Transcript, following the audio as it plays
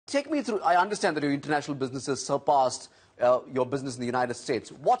take me through, I understand that your international businesses surpassed your business in the United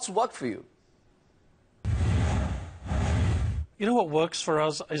States. What's worked for you? You know what works for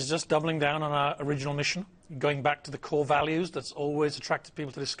us is just doubling down on our original mission, going back to the core values that's always attracted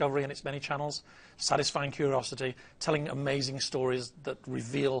people to Discovery and its many channels, satisfying curiosity, telling amazing stories that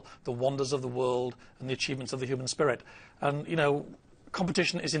reveal the wonders of the world and the achievements of the human spirit. And, you know,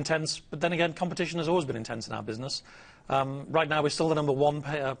 competition is intense, but then again, competition has always been intense in our business. Right now, we're still the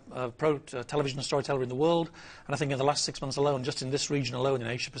 #1 pro television storyteller in the world, and I think in the last 6 months alone, just in this region alone in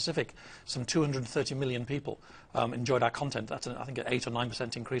Asia Pacific, some 230 million people enjoyed our content. That's, I think, an 8 or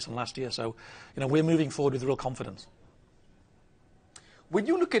 9% increase on last year. So, you know, we're moving forward with real confidence. When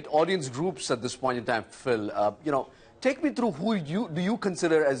you look at audience groups at this point in time, Phil, you know, take me through who do you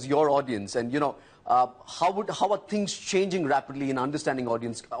consider as your audience, and you know, how are things changing rapidly in understanding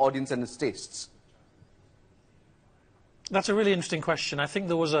audience and its tastes? That's a really interesting question. I think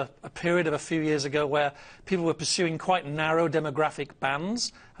there was a period of a few years ago where people were pursuing quite narrow demographic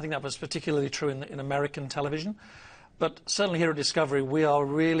bands. I think that was particularly true in American television. But certainly here at Discovery, we are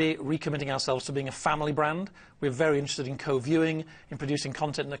really recommitting ourselves to being a family brand. We're very interested in co-viewing, in producing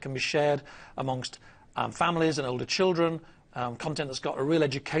content that can be shared amongst families and older children, content that's got a real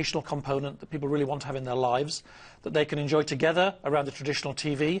educational component that people really want to have in their lives, that they can enjoy together around the traditional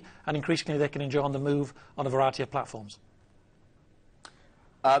TV, and increasingly they can enjoy on the move on a variety of platforms.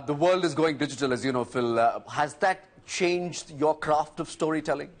 The world is going digital, as you know, Phil. Has that changed your craft of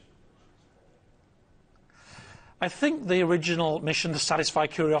storytelling? I think the original mission to satisfy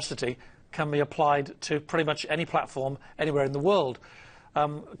curiosity can be applied to pretty much any platform anywhere in the world.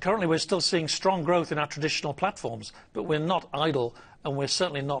 Currently, we're still seeing strong growth in our traditional platforms, but we're not idle, and we're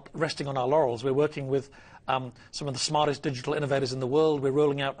certainly not resting on our laurels. We're working with some of the smartest digital innovators in the world. We're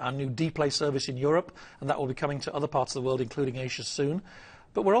rolling out our new Dplay service in Europe, and that will be coming to other parts of the world, including Asia, soon.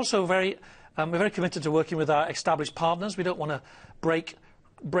 But we're also very committed to working with our established partners. We don't want to break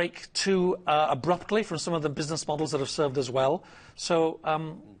too abruptly from some of the business models that have served us well. So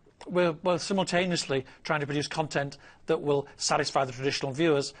we're simultaneously trying to produce content that will satisfy the traditional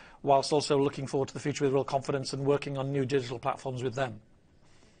viewers, whilst also looking forward to the future with real confidence and working on new digital platforms with them.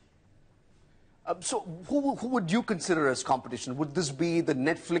 So who would you consider as competition? Would this be the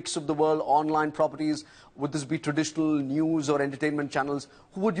Netflix of the world, online properties? Would this be traditional news or entertainment channels?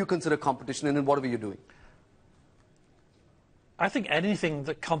 Who would you consider competition, and what are you doing? I think anything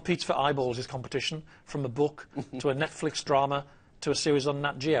that competes for eyeballs is competition, from a book to a Netflix drama to a series on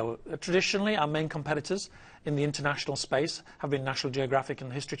Nat Geo. Traditionally, our main competitors in the international space have been National Geographic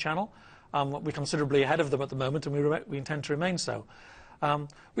and History Channel. We're considerably ahead of them at the moment, and we intend to remain so.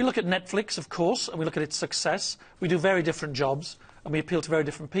 We look at Netflix, of course, and we look at its success. We do very different jobs, and we appeal to very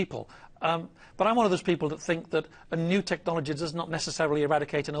different people. But I'm one of those people that think that a new technology does not necessarily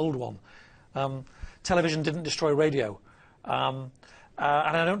eradicate an old one. Television didn't destroy radio. And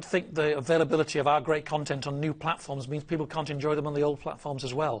I don't think the availability of our great content on new platforms means people can't enjoy them on the old platforms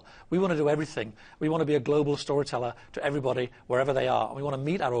as well. We want to do everything. We want to be a global storyteller to everybody, wherever they are. And we want to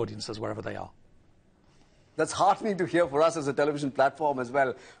meet our audiences wherever they are. That's heartening to hear for us as a television platform as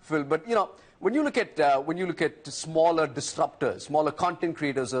well, Phil. But you know, when you look at smaller disruptors, smaller content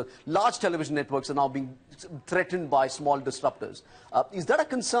creators, large television networks are now being threatened by small disruptors. Is that a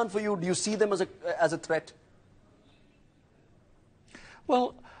concern for you? Do you see them as a threat?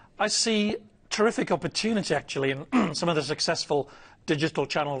 Well, I see terrific opportunity, actually, in some of the successful digital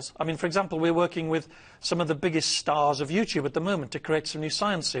channels. I mean, for example, we're working with some of the biggest stars of YouTube at the moment to create some new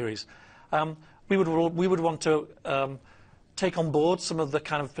science series. We would want to take on board some of the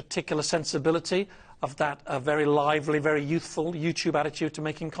kind of particular sensibility of that very lively, very youthful YouTube attitude to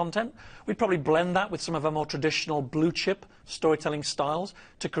making content. We'd probably blend that with some of our more traditional blue chip storytelling styles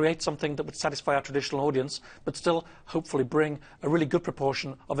to create something that would satisfy our traditional audience, but still hopefully bring a really good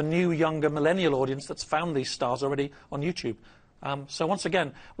proportion of a new, younger millennial audience that's found these stars already on YouTube. So once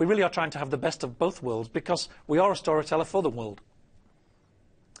again, we really are trying to have the best of both worlds, because we are a storyteller for the world.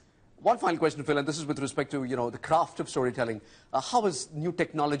 One final question, Phil, and this is with respect to, you know, the craft of storytelling. How has new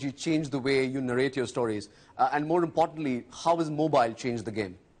technology changed the way you narrate your stories? And more importantly, how has mobile changed the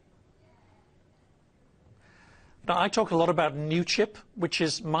game? Now, I talk a lot about new chip, which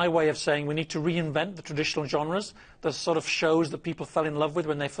is my way of saying we need to reinvent the traditional genres, the sort of shows that people fell in love with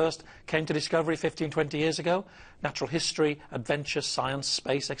when they first came to Discovery 15, 20 years ago. Natural history, adventure, science,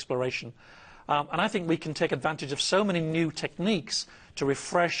 space, exploration. And I think we can take advantage of so many new techniques to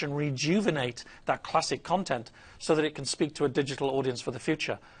refresh and rejuvenate that classic content so that it can speak to a digital audience for the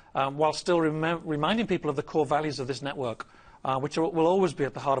future, while still reminding people of the core values of this network, which will always be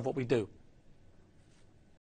at the heart of what we do.